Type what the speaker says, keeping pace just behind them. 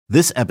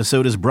This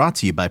episode is brought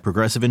to you by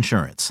Progressive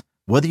Insurance.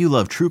 Whether you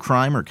love true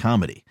crime or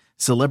comedy,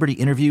 celebrity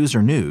interviews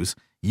or news,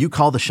 you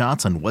call the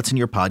shots on what's in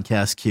your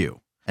podcast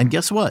queue. And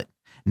guess what?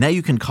 Now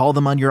you can call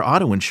them on your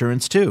auto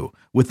insurance too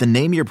with the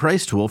Name Your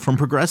Price tool from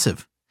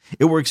Progressive.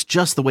 It works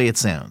just the way it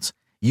sounds.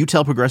 You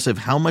tell Progressive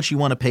how much you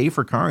want to pay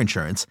for car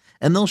insurance,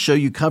 and they'll show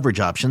you coverage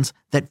options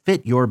that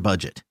fit your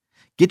budget.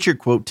 Get your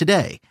quote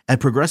today at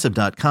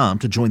Progressive.com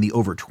to join the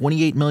over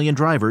 28 million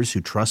drivers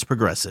who trust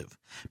Progressive.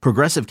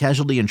 Progressive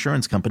Casualty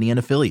Insurance Company and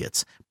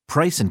Affiliates.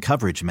 Price and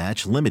coverage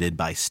match limited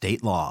by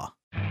state law.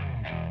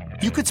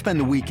 You could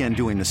spend the weekend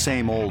doing the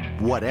same old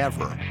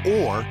whatever,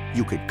 or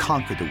you could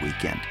conquer the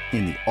weekend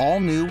in the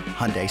all-new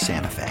Hyundai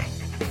Santa Fe.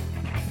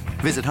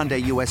 Visit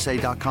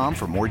HyundaiUSA.com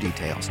for more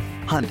details.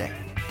 Hyundai,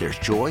 there's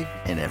joy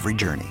in every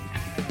journey.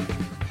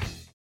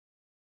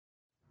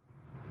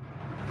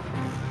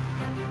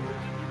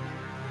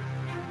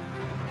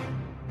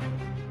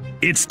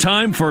 It's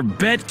time for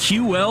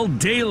BetQL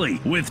Daily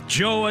with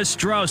Joe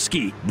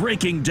Ostrowski,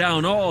 breaking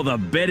down all the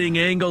betting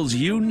angles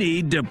you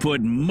need to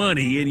put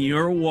money in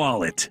your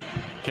wallet.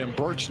 Khem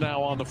Birch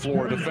now on the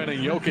floor defending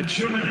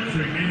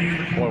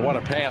Jokic. Boy, what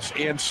a pass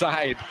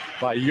inside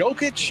by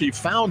Jokic. He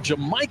found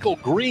JaMychal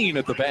Green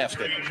at the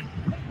basket.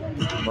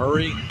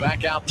 Murray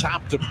back out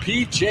top to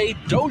P.J.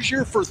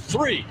 Dozier for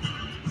three.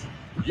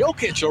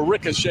 Jokic, a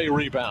ricochet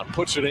rebound,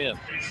 puts it in.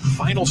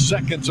 Final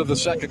seconds of the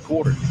second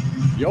quarter.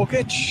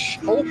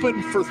 Jokic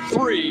open for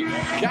three.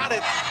 Got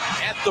it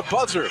at the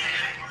buzzer.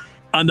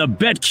 On the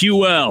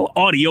BetQL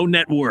Audio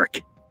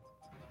Network.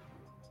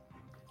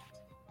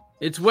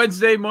 It's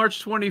Wednesday,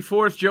 March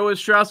 24th. Joe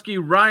Ostrowski,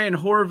 Ryan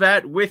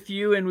Horvat with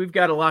you, and we've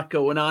got a lot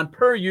going on.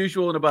 Per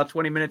usual, in about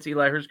 20 minutes,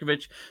 Eli Herskovich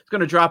is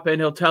going to drop in.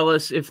 He'll tell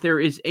us if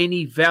there is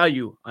any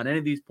value on any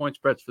of these point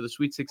spreads for the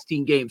Sweet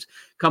 16 games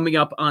coming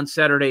up on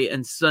Saturday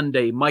and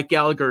Sunday. Mike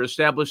Gallagher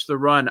established the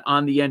run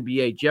on the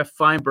NBA. Jeff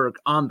Feinberg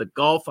on the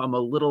golf. I'm a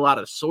little out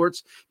of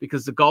sorts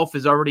because the golf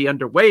is already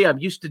underway. I'm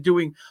used to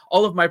doing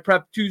all of my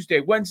prep Tuesday,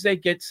 Wednesday,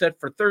 get set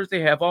for Thursday,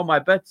 have all my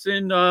bets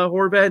in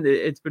Horvat.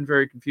 It's been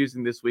very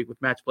confusing this week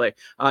with match play.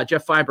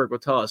 Jeff Feinberg will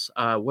tell us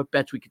what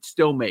bets we could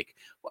still make.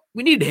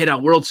 We need to hit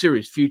on World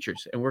Series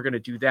futures, and we're going to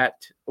do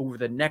that over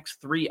the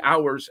next 3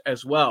 hours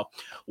as well.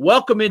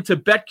 Welcome into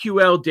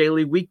BetQL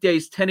Daily,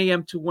 weekdays 10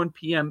 a.m. to 1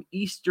 p.m.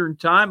 Eastern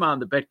Time on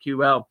the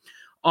BetQL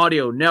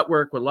Audio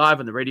Network. We're live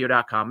on the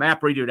radio.com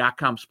app,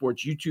 radio.com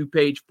sports YouTube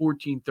page,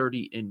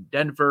 1430 in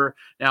Denver,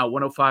 now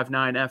 105.9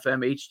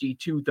 FM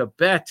HD2, The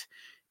Bet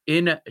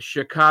in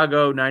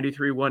Chicago,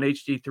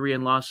 93.1 HD3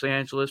 in Los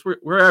Angeles.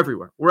 We're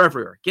everywhere. We're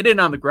everywhere. Get in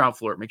on the ground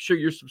floor. Make sure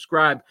you're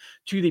subscribed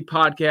to the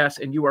podcast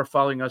and you are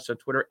following us on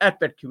Twitter at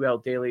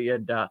BetQL Daily,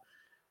 and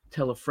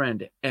tell a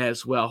friend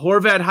as well.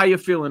 Horvat, how you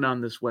feeling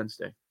on this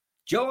Wednesday?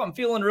 Joe, I'm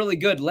feeling really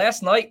good.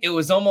 Last night, it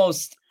was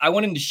almost, I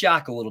went into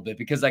shock a little bit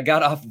because I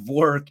got off of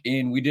work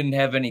and we didn't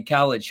have any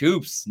college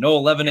hoops. No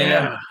 11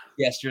 a.m.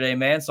 yesterday,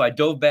 man. So I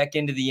dove back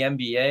into the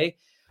NBA.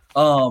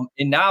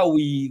 And now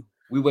we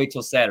wait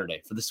till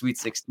Saturday for the Sweet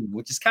 16,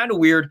 which is kind of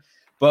weird,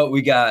 but we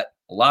got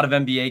a lot of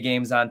NBA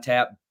games on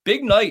tap.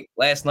 Big night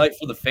last night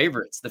for the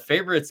favorites. The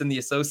favorites in the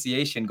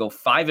association go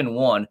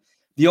 5-1.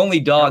 The only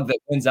dog that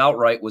wins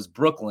outright was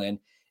Brooklyn,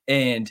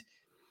 and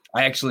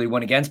I actually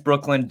went against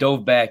Brooklyn,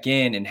 dove back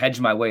in, and hedged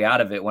my way out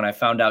of it when I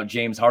found out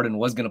James Harden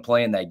was going to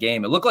play in that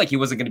game. It looked like he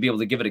wasn't going to be able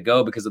to give it a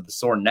go because of the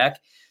sore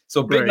neck.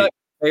 So big night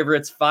for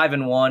favorites,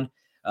 5-1.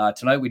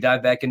 Tonight we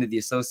dive back into the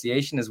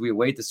association as we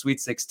await the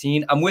Sweet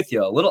 16. I'm with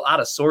you. A little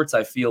out of sorts,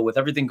 I feel, with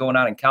everything going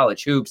on in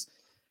college hoops.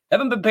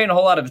 Haven't been paying a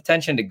whole lot of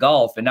attention to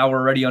golf, and now we're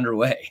already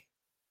underway.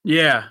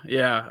 Yeah.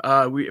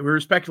 We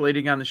were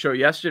speculating on the show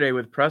yesterday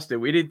with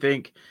Preston. We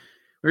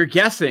were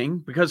guessing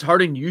because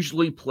Harden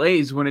usually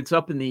plays when it's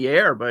up in the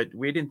air, but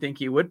we didn't think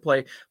he would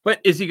play. But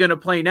is he going to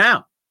play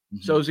now?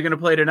 Mm-hmm. So is he going to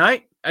play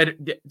tonight?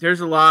 There's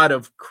a lot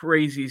of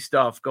crazy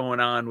stuff going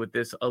on with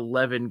this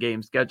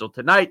 11-game schedule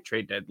tonight,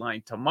 trade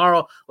deadline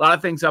tomorrow. A lot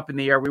of things up in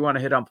the air. We want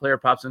to hit on player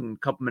props in a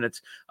couple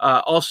minutes.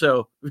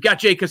 Also, we've got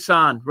Jake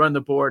Hassan run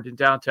the board in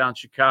downtown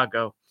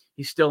Chicago.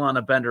 He's still on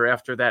a bender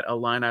after that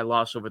Illini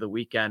loss over the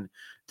weekend.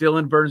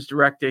 Dylan Burns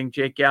directing,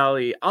 Jake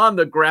Galley on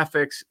the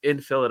graphics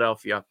in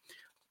Philadelphia.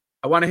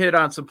 I want to hit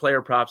on some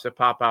player props that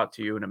pop out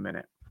to you in a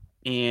minute.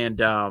 And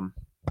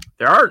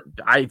there are,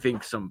 I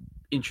think, some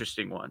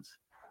interesting ones.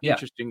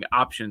 Interesting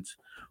options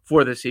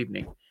for this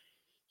evening.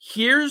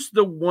 Here's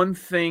the one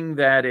thing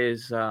that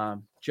is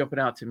jumping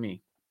out to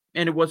me,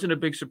 and it wasn't a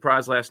big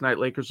surprise last night.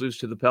 Lakers lose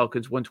to the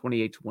Pelicans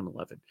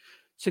 128-111.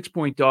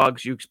 6-point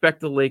dogs. You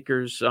expect the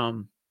Lakers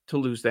to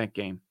lose that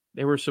game.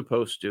 They were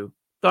supposed to.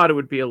 Thought it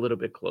would be a little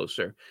bit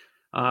closer.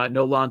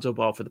 No Lonzo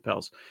Ball for the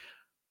Pels.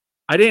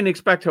 I didn't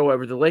expect,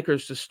 however, the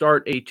Lakers to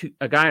start a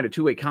guy on a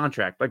two-way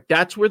contract. Like,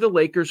 that's where the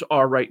Lakers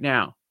are right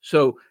now.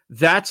 So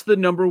that's the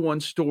number one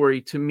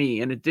story to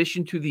me, in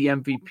addition to the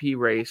MVP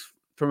race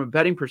from a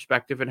betting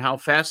perspective and how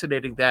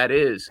fascinating that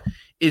is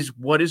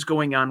what is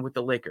going on with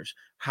the Lakers.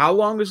 How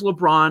long is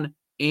LeBron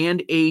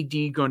and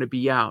AD going to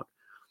be out?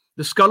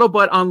 The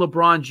scuttlebutt on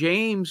LeBron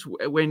James,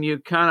 when you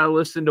kind of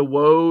listen to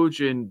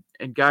Woj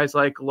and guys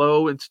like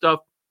Lowe and stuff,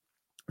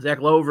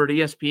 Zach Lowe over at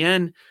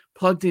ESPN,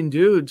 Plugged In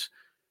Dudes,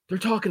 they're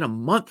talking a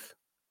month.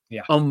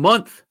 Yeah. A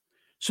month.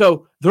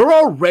 So they're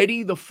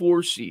already the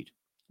 4 seed.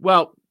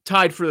 Well,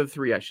 tied for the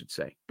 3, I should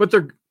say. But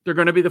they're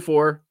going to be the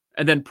 4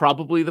 and then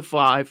probably the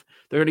 5.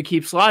 They're going to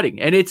keep sliding.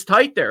 And it's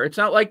tight there. It's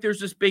not like there's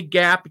this big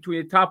gap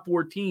between the top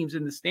 4 teams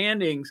in the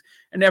standings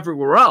and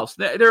everywhere else.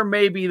 There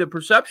may be the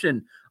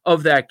perception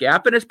of that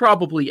gap, and it's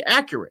probably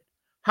accurate.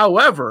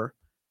 However,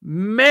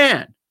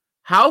 man,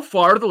 how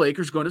far are the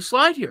Lakers going to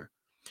slide here?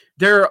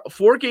 They're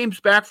 4 games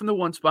back from the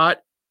 1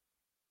 spot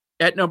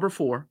at number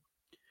 4.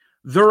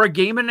 They're a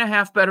game and a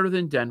half better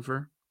than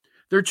Denver.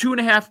 They're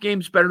 2.5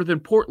 games better than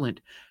Portland.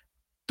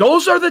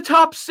 Those are the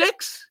top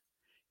 6.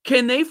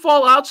 Can they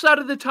fall outside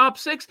of the top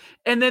 6?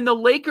 And then the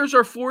Lakers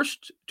are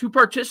forced to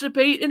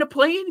participate in a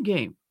play-in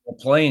game. A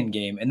play-in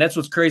game. And that's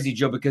what's crazy,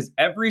 Joe, because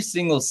every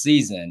single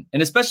season,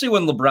 and especially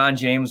when LeBron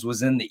James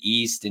was in the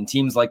East and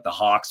teams like the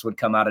Hawks would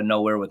come out of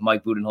nowhere with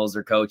Mike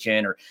Budenholzer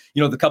coaching, or,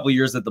 the couple of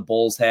years that the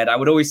Bulls had, I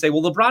would always say,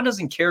 well, LeBron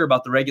doesn't care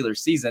about the regular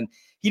season.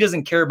 He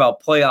doesn't care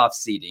about playoff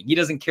seeding. He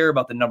doesn't care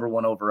about the number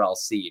 1 overall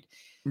seed.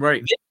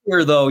 Right. This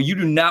year, though, you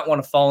do not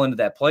want to fall into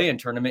that play-in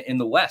tournament in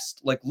the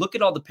West. Like, look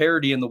at all the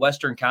parity in the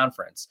Western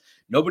Conference.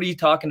 Nobody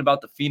talking about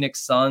the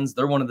Phoenix Suns.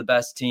 They're one of the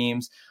best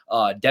teams.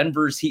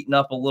 Denver's heating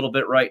up a little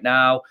bit right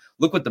now.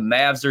 Look what the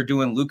Mavs are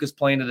doing. Luka's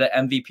playing at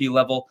an MVP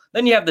level.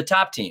 Then you have the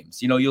top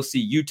teams. You'll see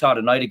Utah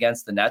tonight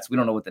against the Nets. We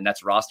don't know what the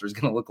Nets roster is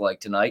going to look like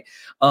tonight.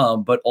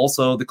 But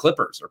also the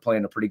Clippers are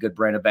playing a pretty good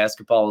brand of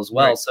basketball as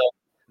well. Right. So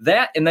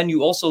that, and then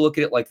you also look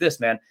at it like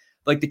this, man.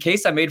 Like the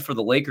case I made for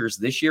the Lakers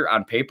this year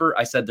on paper,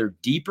 I said they're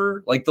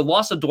deeper. Like the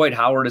loss of Dwight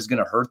Howard is going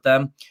to hurt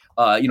them.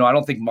 I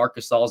don't think Marc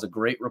Gasol is a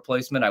great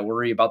replacement. I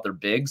worry about their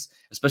bigs,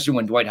 especially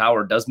when Dwight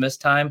Howard does miss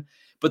time.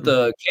 But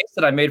the case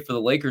that I made for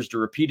the Lakers to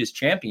repeat as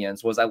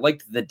champions was I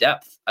liked the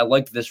depth. I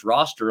liked this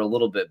roster a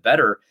little bit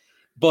better.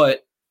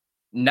 But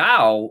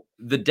now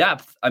the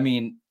depth,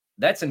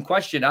 that's in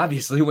question,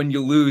 obviously, when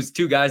you lose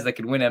 2 guys that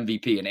could win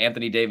MVP, and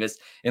Anthony Davis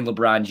and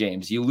LeBron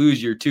James. You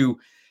lose your 2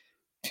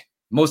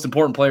 most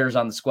important players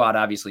on the squad,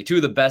 obviously, 2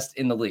 of the best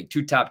in the league,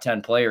 2 top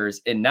 10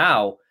 players. And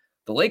now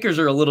the Lakers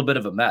are a little bit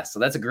of a mess. So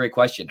that's a great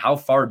question. How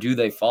far do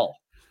they fall?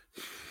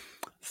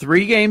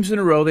 3 games in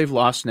a row they've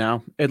lost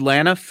now.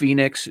 Atlanta,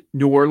 Phoenix,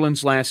 New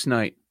Orleans last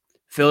night.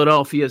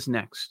 Philadelphia's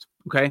next.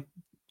 Okay. A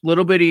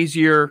little bit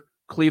easier.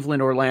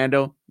 Cleveland,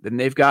 Orlando. Then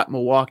they've got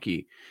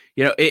Milwaukee.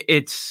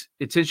 It's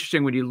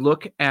interesting when you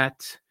look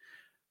at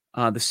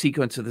the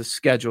sequence of the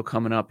schedule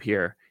coming up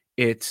here.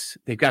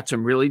 They've got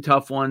some really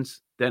tough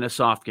ones. Then a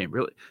soft game.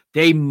 Really,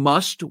 they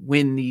must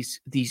win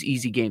these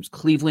easy games.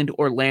 Cleveland,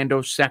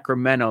 Orlando,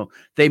 Sacramento.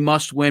 They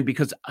must win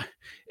because I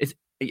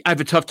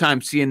have a tough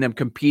time seeing them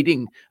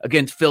competing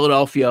against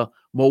Philadelphia,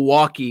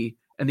 Milwaukee,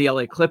 and the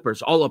LA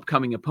Clippers, all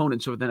upcoming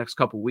opponents over the next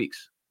couple of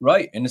weeks.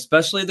 Right. And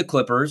especially the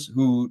Clippers,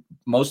 who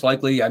most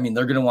likely, they're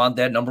going to want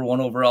that number 1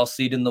 overall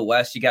seed in the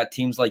West. You got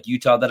teams like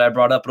Utah that I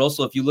brought up. But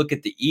also, if you look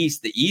at the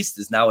East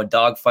is now a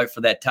dogfight for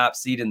that top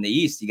seed in the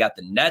East. You got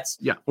the Nets.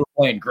 Yeah. Who are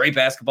playing great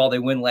basketball. They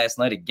win last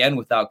night again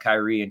without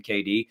Kyrie and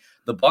KD.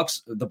 The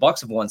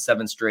Bucks have won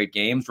 7 straight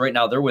games. Right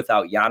now, they're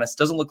without Giannis.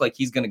 Doesn't look like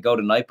he's going to go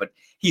tonight, but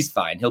he's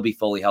fine. He'll be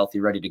fully healthy,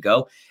 ready to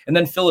go. And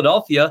then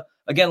Philadelphia,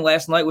 again,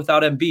 last night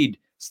without Embiid,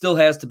 still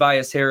has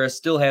Tobias Harris,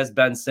 still has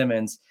Ben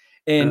Simmons.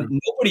 And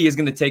nobody is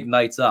going to take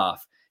nights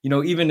off.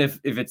 Even if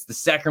it's the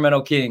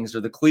Sacramento Kings or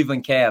the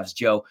Cleveland Cavs,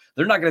 Joe,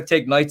 they're not going to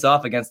take nights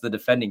off against the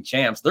defending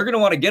champs. They're going to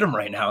want to get them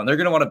right now, and they're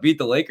going to want to beat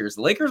the Lakers.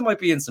 The Lakers might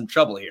be in some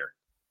trouble here.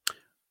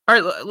 All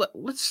right,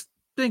 let's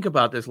think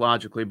about this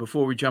logically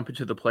before we jump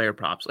into the player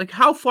props. Like,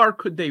 how far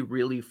could they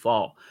really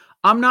fall?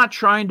 I'm not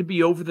trying to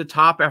be over the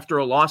top after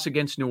a loss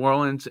against New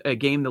Orleans, a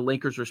game the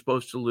Lakers are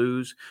supposed to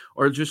lose,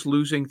 or just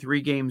losing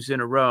 3 games in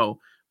a row.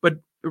 But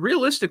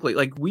realistically,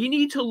 we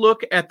need to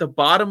look at the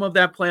bottom of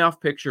that playoff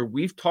picture.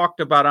 We've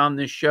talked about on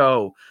this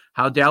show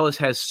how Dallas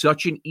has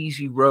such an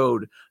easy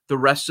road the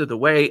rest of the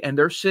way, and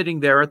they're sitting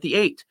there at the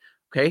 8.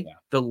 Okay. Yeah.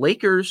 The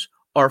Lakers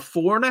are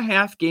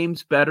 4.5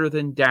 games better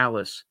than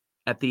Dallas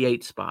at the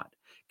 8 spot.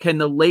 Can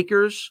the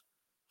Lakers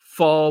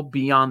fall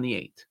beyond the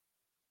 8?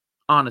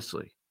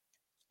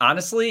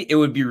 Honestly, it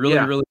would be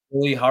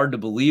really hard to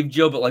believe,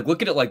 Joe, but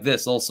look at it like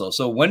this also.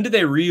 So when do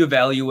they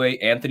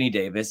reevaluate Anthony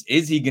Davis?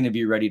 Is he going to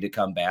be ready to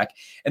come back?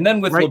 And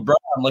then with LeBron,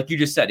 like you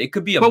just said, it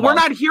could be a month. We're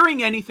not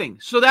hearing anything.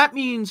 So that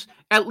means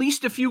at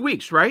least a few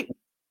weeks, right?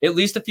 At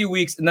least a few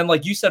weeks. And then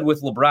like you said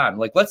with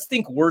LeBron, let's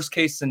think worst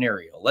case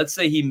scenario. Let's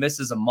say he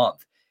misses a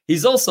month.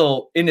 He's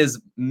also in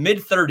his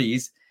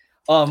mid-30s.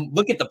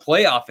 Look at the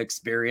playoff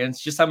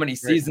experience, just how many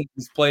seasons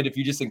he's played if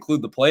you just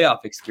include the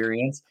playoff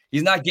experience.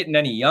 He's not getting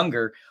any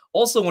younger.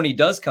 Also, when he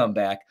does come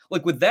back,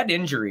 with that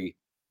injury,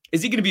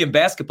 is he going to be in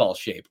basketball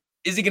shape?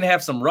 Is he going to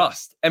have some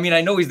rust? I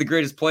know he's the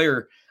greatest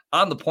player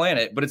on the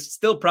planet, but it's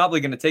still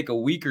probably going to take a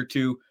week or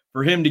 2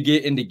 for him to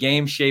get into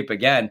game shape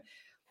again.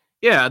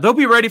 Yeah, they'll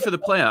be ready for the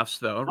playoffs,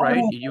 though,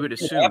 right? You would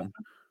assume.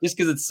 Just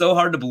because it's so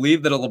hard to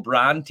believe that a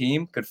LeBron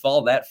team could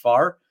fall that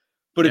far.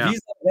 But if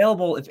he's not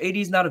available, if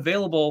AD's not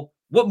available,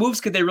 what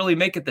moves could they really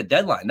make at the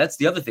deadline? That's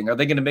the other thing. Are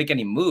they going to make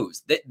any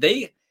moves?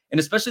 They And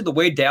especially the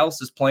way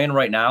Dallas is playing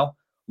right now,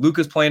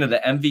 Luka's playing at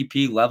an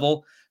MVP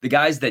level. The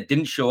guys that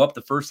didn't show up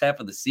the first half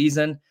of the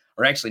season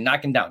are actually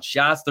knocking down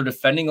shots. They're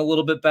defending a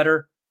little bit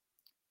better.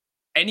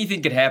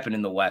 Anything could happen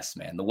in the West,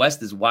 man. The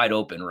West is wide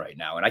open right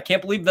now. And I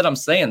can't believe that I'm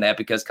saying that,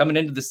 because coming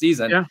into the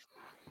season,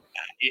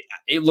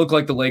 it looked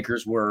like the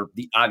Lakers were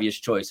the obvious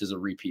choice as a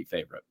repeat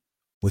favorite.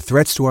 With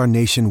threats to our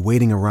nation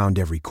waiting around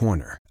every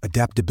corner,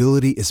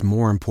 adaptability is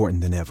more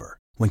important than ever.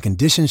 When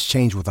conditions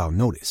change without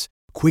notice,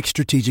 quick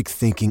strategic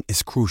thinking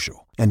is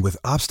crucial. And with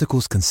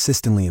obstacles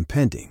consistently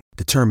impending,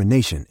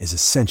 determination is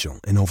essential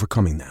in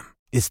overcoming them.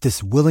 It's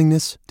this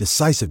willingness,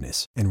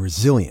 decisiveness, and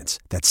resilience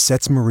that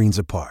sets Marines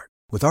apart.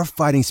 With our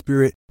fighting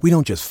spirit, we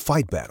don't just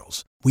fight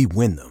battles, we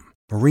win them.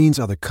 Marines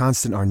are the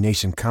constant our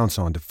nation counts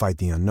on to fight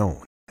the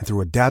unknown. And through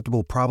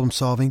adaptable problem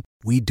solving,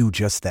 we do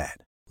just that.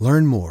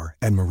 Learn more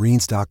at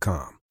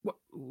marines.com.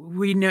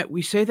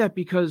 We say that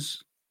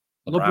because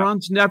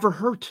LeBron's never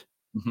hurt.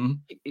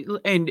 Mm-hmm.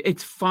 And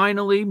it's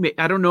finally,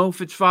 I don't know if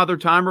it's father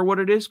time or what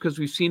it is, because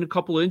we've seen a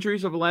couple of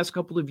injuries over the last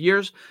couple of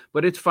years,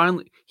 but it's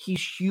finally,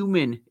 he's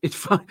human.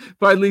 It's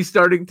finally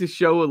starting to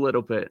show a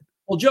little bit.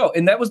 Well, Joe,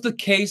 and that was the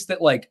case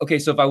that, like, okay,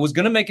 so if I was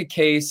going to make a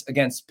case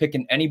against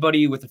picking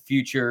anybody with a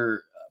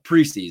future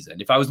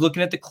preseason, if I was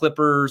looking at the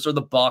Clippers or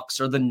the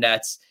Bucks or the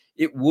Nets,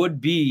 it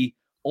would be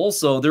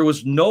also, there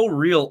was no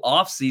real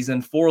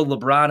offseason for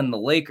LeBron and the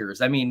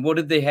Lakers. I mean, what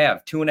did they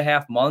have?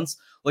 2.5 months?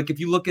 Like, if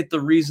you look at the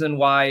reason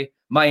why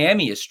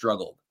Miami has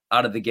struggled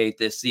out of the gate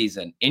this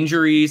season,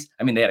 injuries.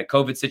 I mean, they had a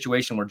COVID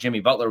situation where Jimmy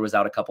Butler was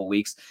out a couple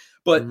weeks,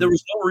 but there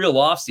was no real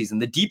offseason.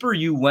 The deeper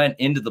you went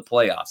into the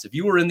playoffs, if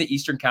you were in the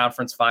Eastern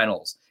Conference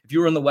Finals, if you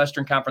were in the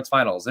Western Conference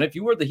Finals, and if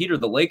you were the Heat or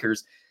the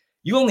Lakers,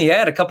 you only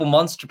had a couple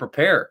months to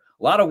prepare.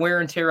 A lot of wear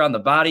and tear on the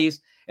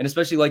bodies, and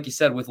especially, like you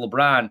said, with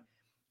LeBron,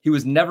 he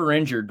was never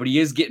injured, but he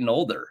is getting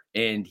older,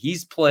 and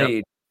he's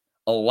played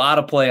a lot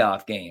of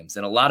playoff games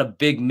and a lot of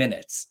big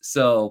minutes.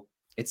 So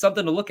it's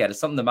something to look at. It's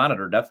something to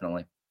monitor,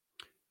 definitely.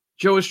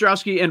 Joe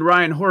Ostrowski and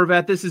Ryan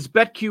Horvat. This is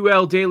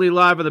BetQL Daily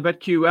Live on the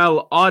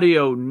BetQL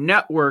Audio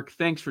Network.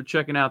 Thanks for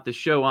checking out the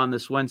show on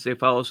this Wednesday.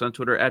 Follow us on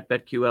Twitter at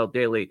BetQL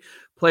Daily.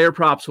 Player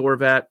props,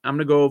 Horvat. I'm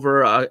going to go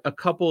over a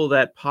couple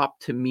that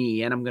popped to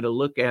me, and I'm going to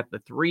look at the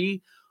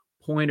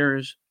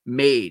 3-pointers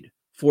made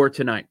for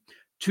tonight.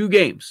 2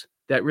 games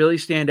that really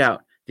stand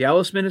out: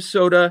 Dallas,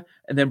 Minnesota,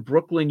 and then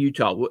Brooklyn,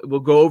 Utah.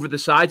 We'll go over the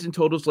sides and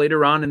totals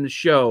later on in the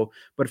show.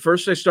 But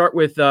first, I start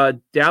with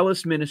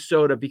Dallas,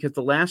 Minnesota, because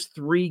the last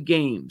 3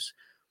 games,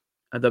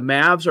 the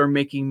Mavs are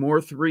making more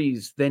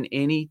threes than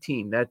any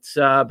team. That's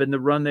been the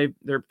run. They've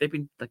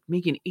been like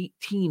making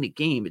 18 a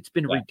game. It's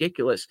been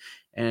ridiculous.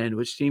 And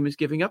which team is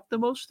giving up the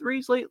most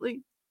threes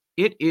lately?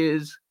 It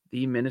is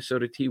the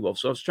Minnesota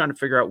T-Wolves. So I was trying to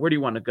figure out, where do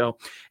you want to go?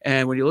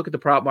 And when you look at the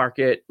prop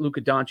market, Luka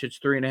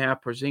Doncic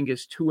 3.5,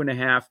 Porzingis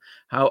 2.5.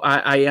 How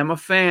I am a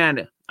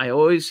fan. I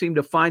always seem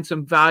to find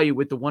some value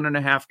with the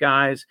 1.5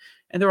 guys,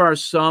 and there are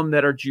some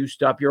that are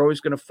juiced up. You're always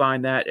going to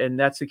find that, and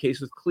that's the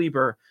case with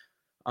Kleber.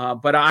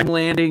 But I'm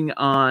landing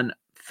on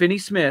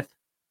Finney-Smith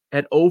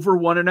at over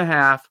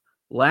 1.5.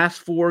 Last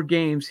 4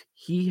 games,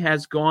 he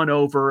has gone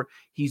over.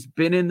 He's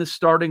been in the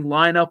starting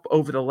lineup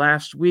over the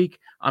last week.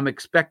 I'm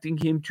expecting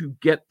him to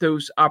get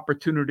those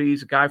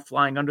opportunities. A guy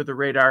flying under the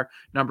radar,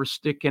 number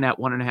sticking at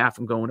 1.5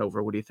 and going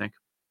over. What do you think?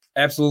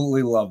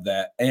 Absolutely love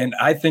that. And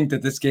I think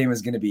that this game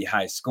is going to be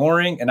high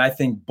scoring, and I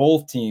think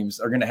both teams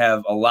are going to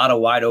have a lot of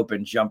wide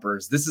open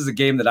jumpers. This is a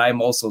game that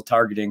I'm also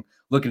targeting,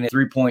 looking at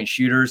 3-point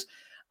shooters.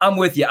 I'm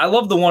with you. I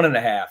love the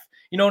 1.5.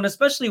 You know, and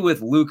especially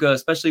with Luka,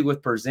 especially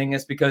with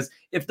Porzingis, because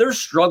if they're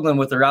struggling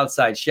with their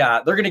outside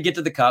shot, they're going to get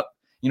to the cup.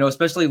 You know,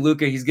 especially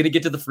Luka, he's going to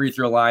get to the free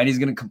throw line. He's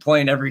going to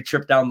complain every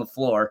trip down the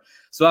floor.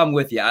 So I'm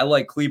with you. I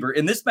like Kleber.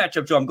 In this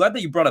matchup, Joe, I'm glad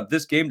that you brought up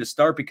this game to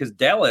start, because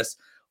Dallas,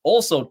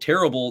 also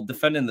terrible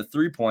defending the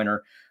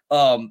three-pointer.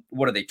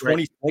 What are they,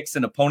 26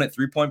 in opponent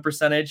three-point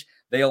percentage?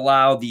 They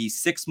allow the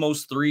 6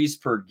 most threes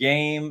per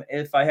game,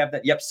 if I have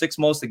that. Yep, 6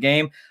 most a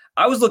game.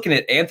 I was looking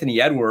at Anthony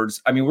Edwards.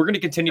 I mean, we're going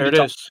to continue to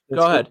talk.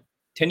 Go ahead.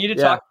 Continue to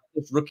talk about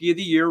this Rookie of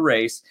the Year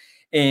race.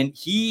 And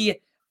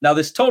now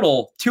this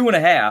total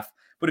 2.5,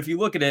 but if you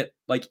look at it,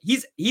 like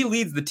he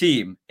leads the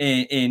team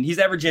and he's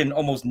averaging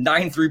almost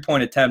 9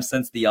 3-point attempts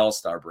since the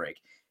All-Star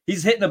break.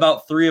 He's hitting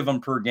about 3 of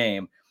them per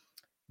game.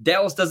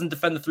 Dallas doesn't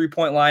defend the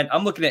 3-point line.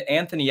 I'm looking at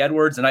Anthony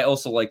Edwards, and I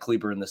also like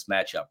Kleber in this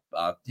matchup,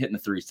 hitting the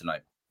threes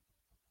tonight.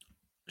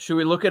 Should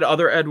we look at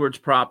other Edwards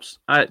props?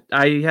 I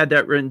had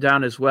that written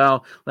down as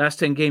well. Last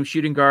 10 games,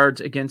 shooting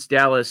guards against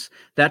Dallas.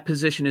 That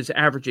position is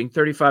averaging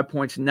 35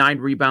 points, 9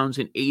 rebounds,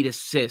 and 8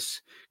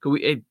 assists.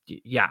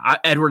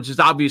 Edwards is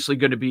obviously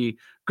going to be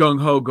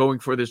gung-ho going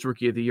for this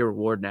Rookie of the Year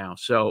award now.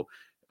 So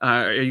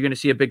are you going to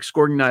see a big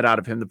scoring night out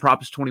of him? The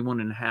prop is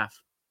 21.5.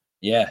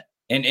 Yeah.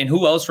 And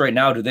who else right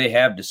now do they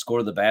have to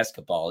score the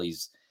basketball?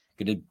 He's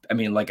going to, I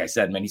mean, like I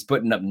said, man, he's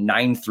putting up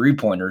 9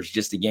 3-pointers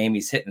just a game.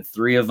 He's hitting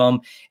 3 of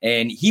them,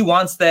 and he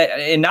wants that.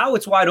 And now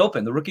it's wide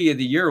open. The Rookie of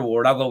the Year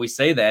award, I'll always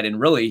say that. And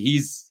really,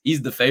 he's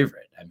the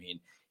favorite. I mean,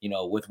 you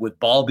know, with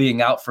Ball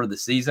being out for the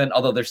season,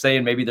 although they're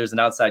saying maybe there's an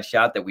outside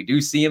shot that we do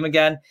see him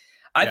again.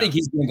 I think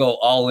he's going to go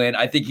all in.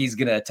 I think he's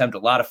going to attempt a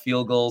lot of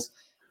field goals.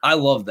 I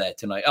love that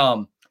tonight.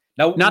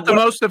 Now, not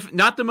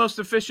the most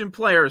efficient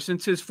player.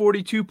 Since his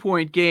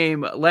 42-point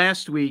game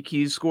last week,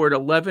 he's scored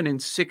 11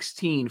 and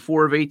 16,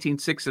 4 of 18,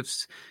 6 of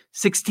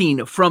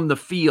 16 from the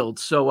field.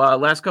 So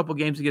last couple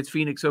games against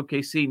Phoenix,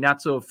 OKC,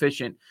 not so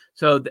efficient.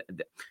 So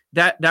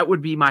that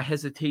would be my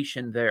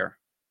hesitation there.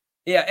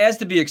 Yeah, as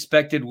to be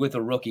expected with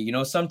a rookie. You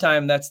know,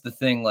 sometimes that's the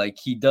thing. Like,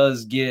 he's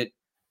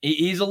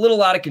a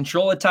little out of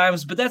control at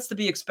times, but that's to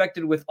be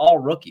expected with all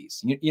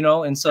rookies, you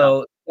know? And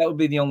so that would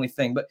be the only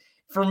thing. But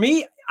for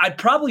me, I'd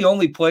probably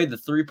only play the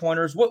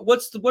 3-pointers. What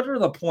are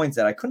the points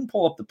at? I couldn't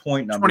pull up the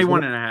point number.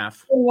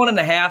 21.5.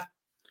 21.5.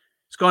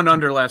 It's gone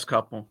under last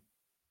couple.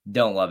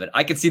 Don't love it.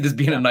 I could see this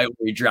being a night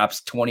where he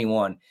drops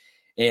 21.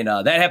 And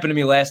that happened to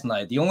me last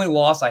night. The only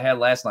loss I had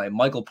last night,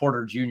 Michael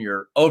Porter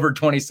Jr., over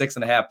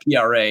 26.5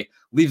 PRA,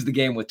 leaves the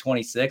game with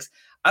 26.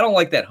 I don't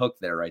like that hook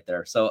there right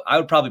there. So I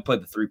would probably play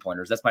the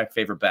 3-pointers. That's my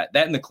favorite bet.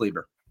 That and the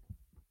Kleber.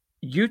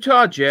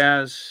 Utah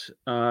Jazz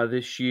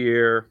this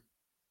year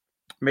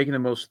making the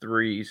most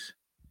threes.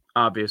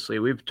 Obviously,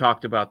 we've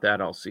talked about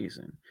that all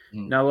season.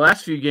 Now, the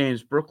last few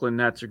games, Brooklyn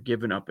Nets are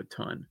giving up a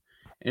ton,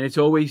 and it's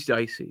always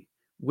dicey.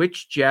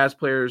 Which Jazz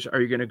players are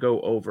you going to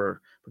go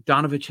over?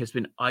 Bogdanovich has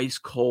been ice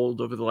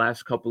cold over the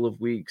last couple of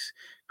weeks.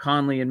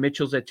 Conley and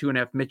Mitchell's at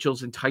 2.5.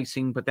 Mitchell's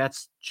enticing, but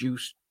that's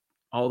juiced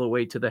all the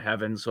way to the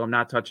heavens, so I'm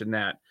not touching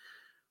that.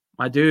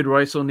 My dude,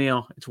 Royce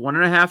O'Neal, it's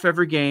 1.5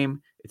 every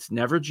game. It's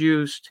never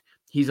juiced.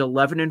 He's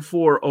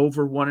 11-4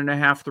 over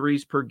 1.5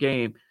 threes per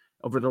game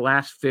over the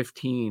last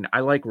 15.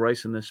 I like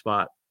Royce in this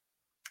spot.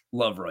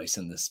 Love Royce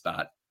in this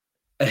spot.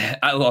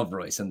 I love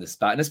Royce in this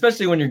spot, and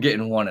especially when you're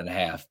getting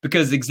 1.5,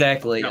 because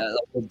exactly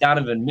with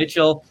Donovan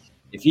Mitchell,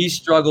 if he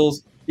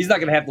struggles, he's not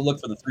going to have to look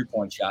for the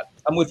 3-point shot.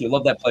 I'm with you.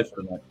 Love that play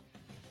for tonight.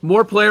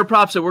 More player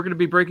props that we're going to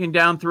be breaking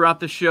down throughout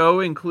the show,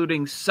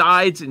 including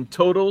sides and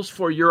totals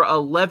for your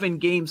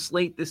 11-game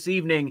slate this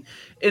evening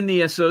in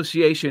the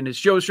association. It's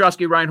Joe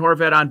Ostrowski, Ryan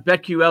Horvat on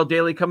BetQL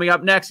Daily. Coming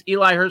up next,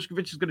 Eli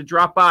Hershkovich is going to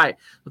drop by.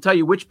 We'll tell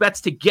you which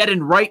bets to get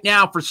in right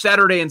now for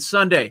Saturday and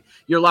Sunday.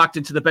 You're locked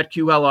into the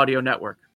BetQL Audio Network.